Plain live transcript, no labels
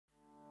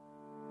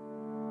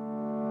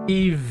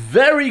A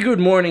very good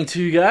morning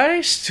to you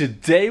guys.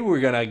 Today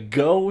we're gonna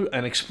go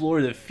and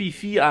explore the Phi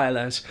Phi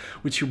Islands,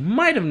 which you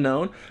might have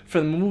known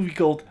from the movie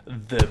called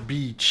The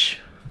Beach.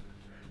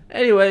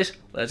 Anyways,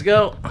 let's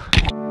go.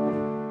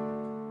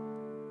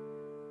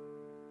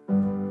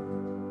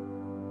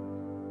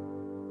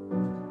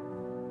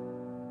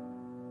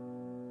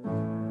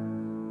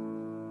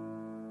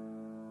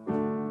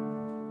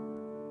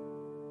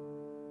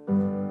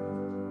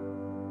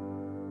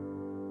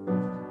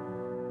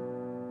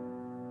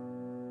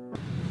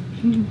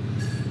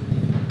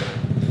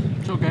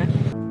 It's okay.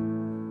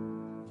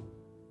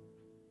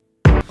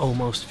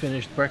 Almost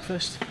finished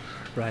breakfast.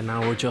 Right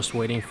now we're just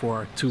waiting for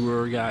our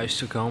tour guys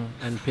to come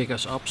and pick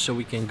us up so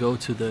we can go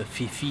to the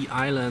Phi Phi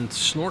Island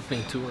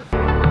snorkeling tour.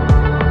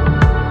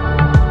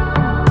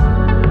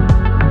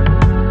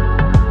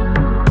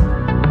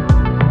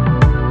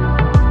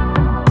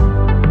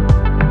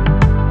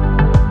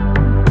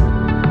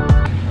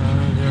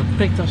 They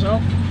picked us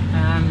up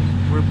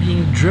and we're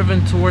being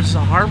driven towards the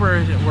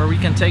harbor where we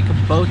can take a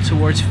boat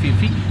towards Phi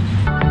Phi.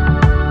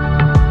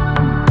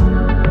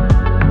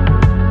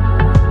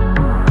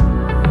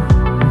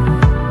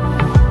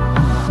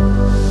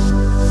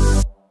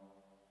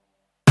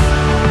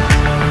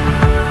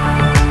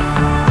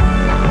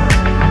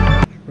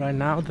 Right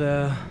now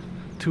the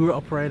tour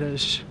operator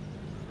is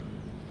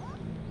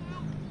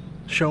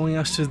showing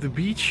us to the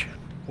beach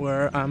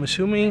where I'm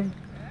assuming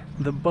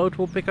the boat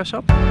will pick us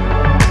up.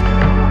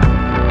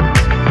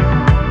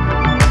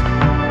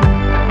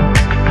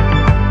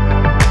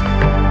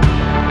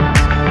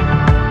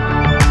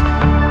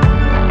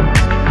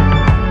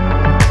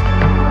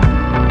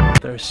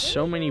 There's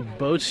so many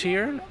boats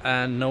here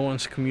and no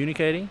one's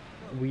communicating.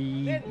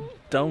 We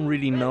don't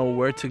really know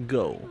where to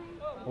go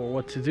or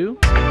what to do.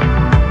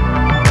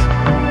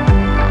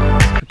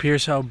 It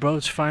appears our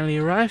boats finally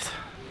arrived.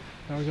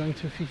 Now we're going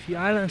to Phi Phi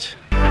Islands.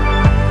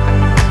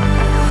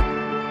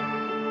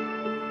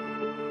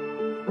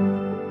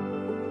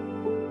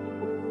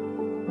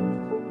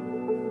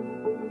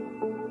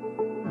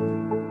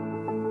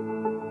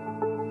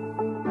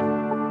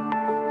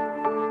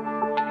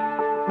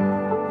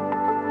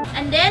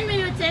 And then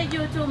we will take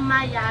you to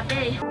Maya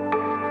Bay.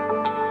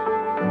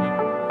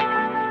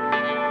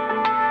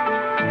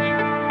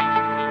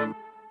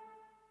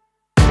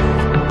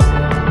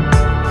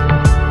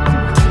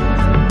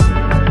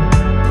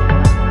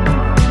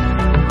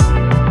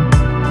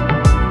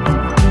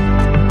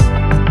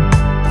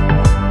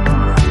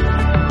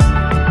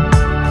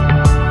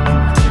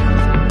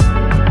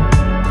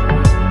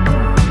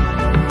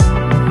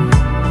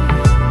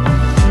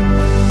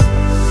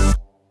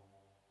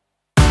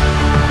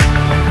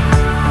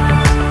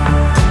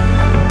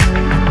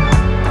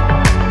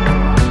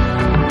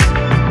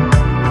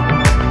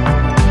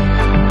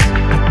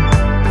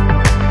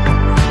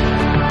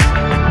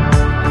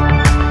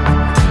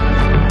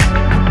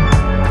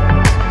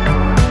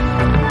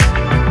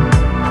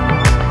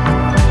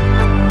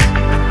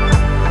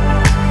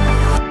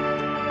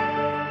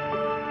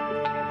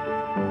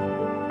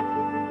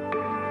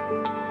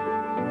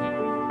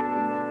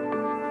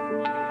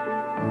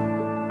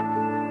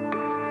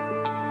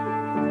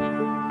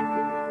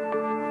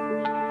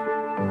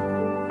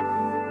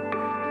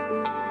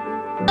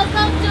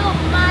 Welcome to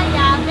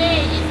Maya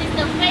Bay. This is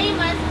the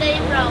famous day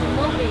from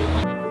movie.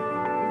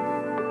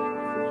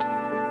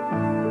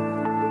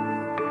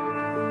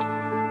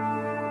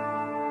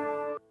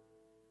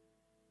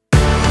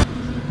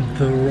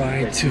 The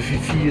ride to Phi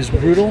Phi is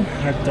brutal.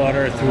 Our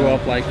daughter threw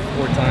up like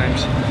 4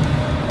 times.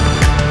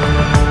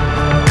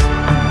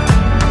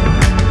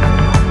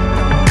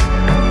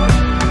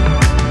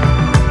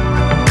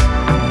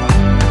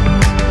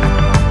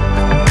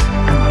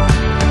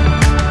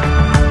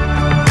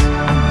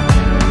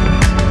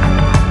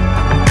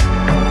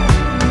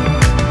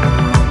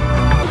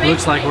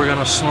 Looks like we're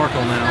gonna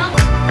snorkel now.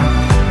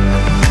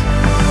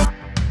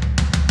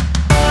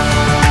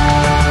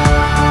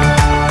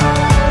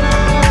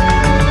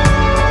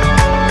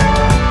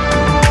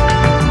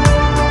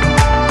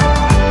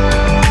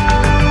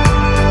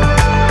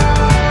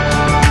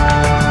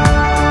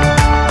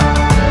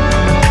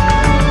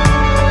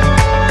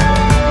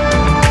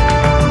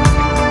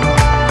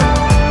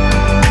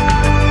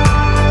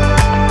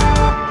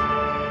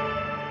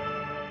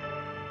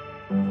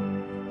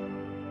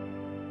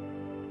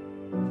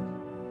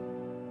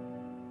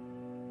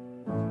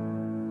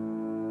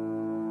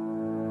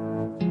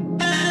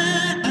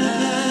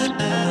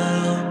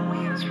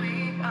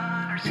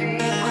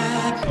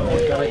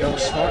 We gotta go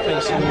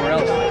snorkeling somewhere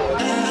else.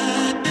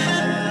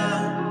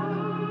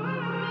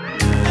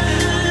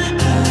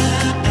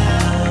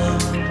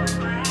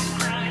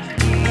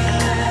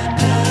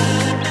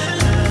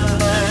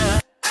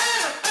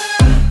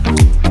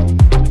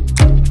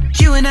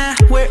 You and I,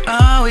 we're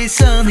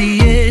always on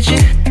the edge.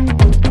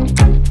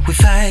 We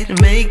fight and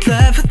make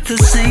love at the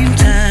same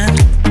time.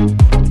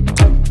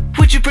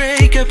 Would you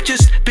break up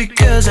just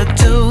because I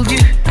told you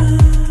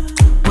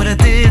what I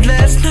did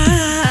last night?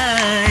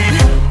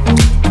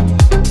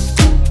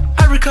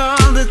 I recall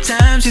the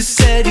times you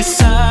said you're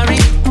sorry,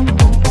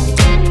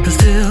 but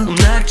still I'm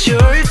not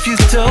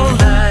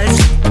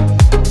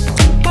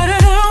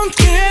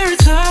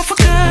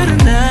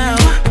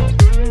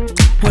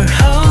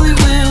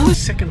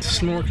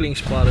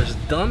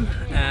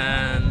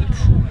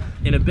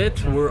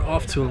bit, we're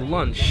off to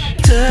lunch.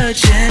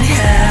 Touch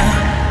anyhow.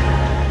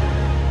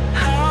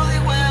 Only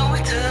when we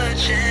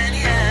touch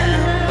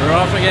anyhow. We're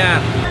off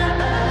again.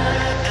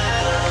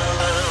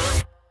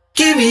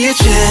 Give me a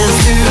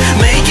chance to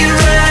make it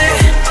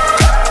right.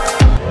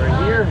 We're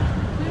here.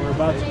 We're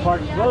about to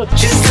park the boat.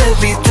 Just let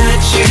me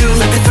touch you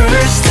like the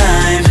first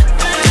time.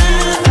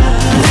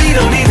 We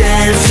don't need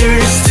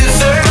answers to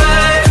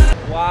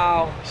survive.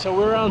 Wow. So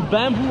we're on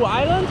Bamboo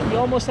Island. We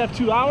almost have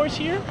 2 hours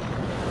here.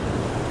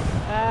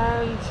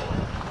 And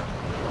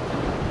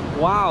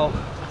wow,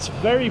 it's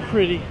very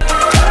pretty.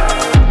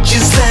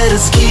 Just let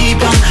us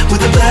keep on with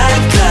the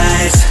black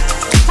guys.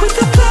 With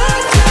the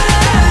black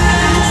guys.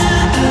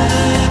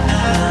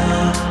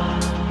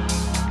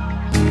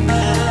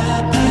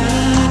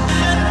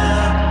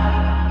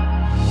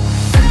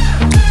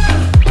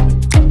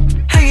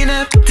 Hanging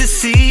up to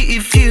see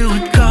if you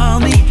would call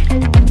me.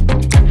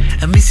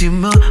 I miss you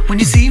more when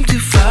you seem too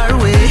far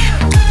away.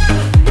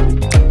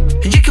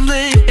 And you can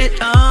blame it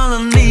all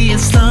on me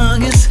as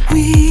long as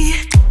we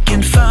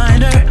can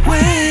find our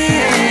way.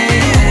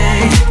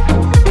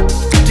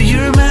 Do you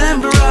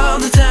remember all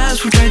the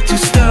times we tried to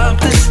stop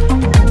this?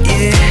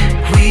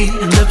 Yeah, we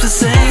end up the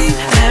same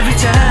every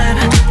time.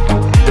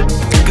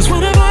 Cause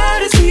when our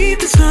bodies meet,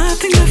 there's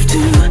nothing left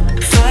to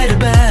fight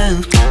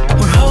about.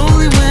 We're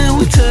holy when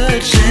we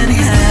touch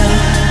anyhow.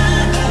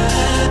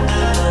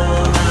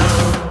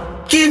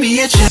 Give me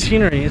a chance.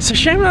 Scenery. It's a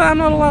shame that I'm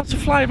not allowed to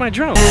fly my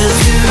drone. To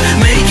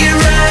make it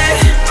right.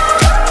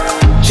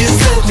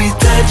 Just let me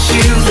touch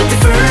you like the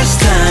first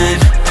time.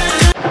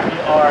 We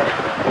are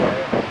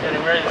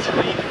getting ready to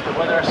leave. The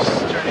weather is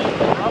turning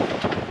rough.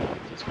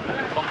 It's going to be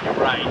a bumpy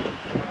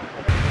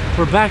ride.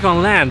 We're back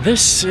on land.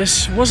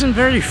 This wasn't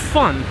very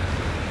fun.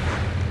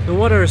 The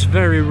water is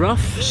very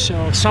rough,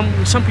 so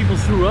some people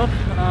threw up.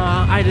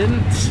 I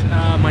didn't.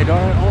 My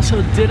daughter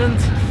also didn't.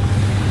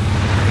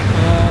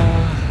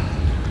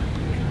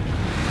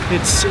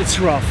 It's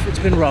rough. It's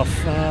been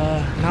rough.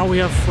 Now we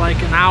have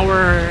like an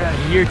hour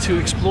here to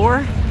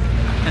explore,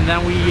 and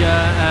then we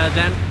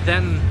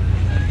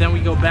then we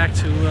go back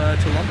to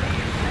London.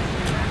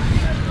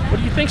 What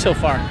do you think so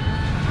far?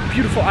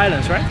 Beautiful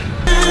islands, right?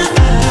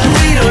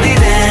 We don't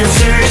need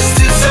answers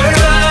to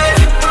survive.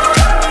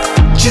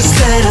 Just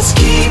let us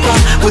keep on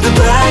with the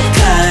black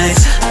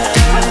guys.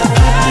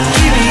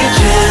 Give me a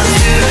chance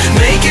to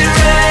make it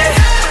right.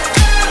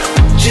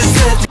 Just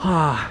let me.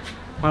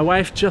 My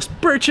wife just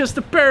purchased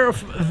a pair of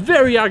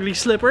very ugly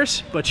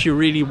slippers, but she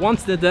really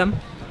wanted them.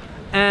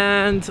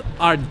 And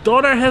our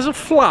daughter has a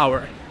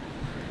flower.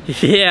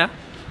 Yeah,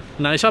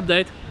 nice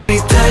update. We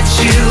touch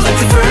you like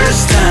the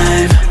first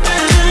time.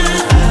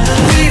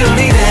 We don't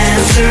need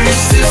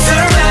answers to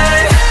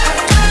survive.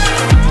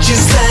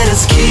 Just let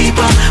us keep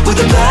on with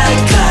the black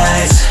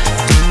guys.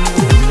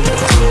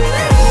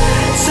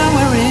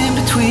 Somewhere in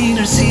between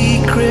our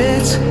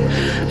secrets,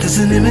 there's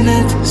an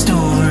imminent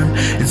storm.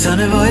 It's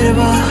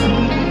unavoidable,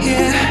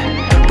 yeah.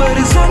 But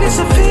as long as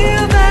I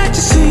feel that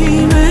you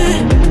see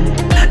me,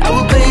 I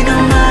will pay no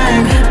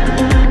mind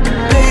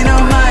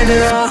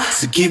at all.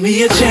 So give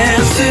me a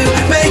chance to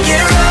make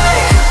it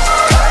right.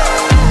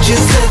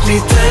 Just let me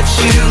touch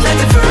you like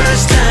the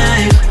first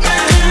time.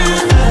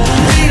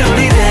 We don't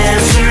need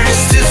answers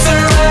to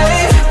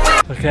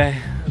survive.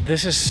 Okay,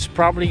 this is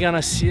probably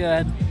gonna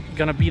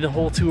be the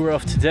whole tour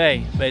of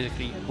today.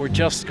 Basically, we're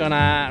just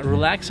gonna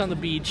relax on the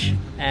beach,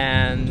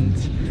 and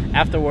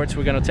afterwards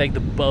we're gonna take the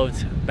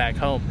boat back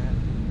home.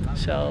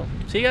 So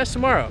see you guys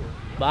tomorrow.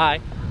 Bye.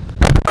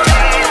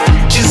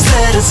 Just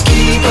let us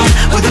keep on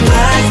with the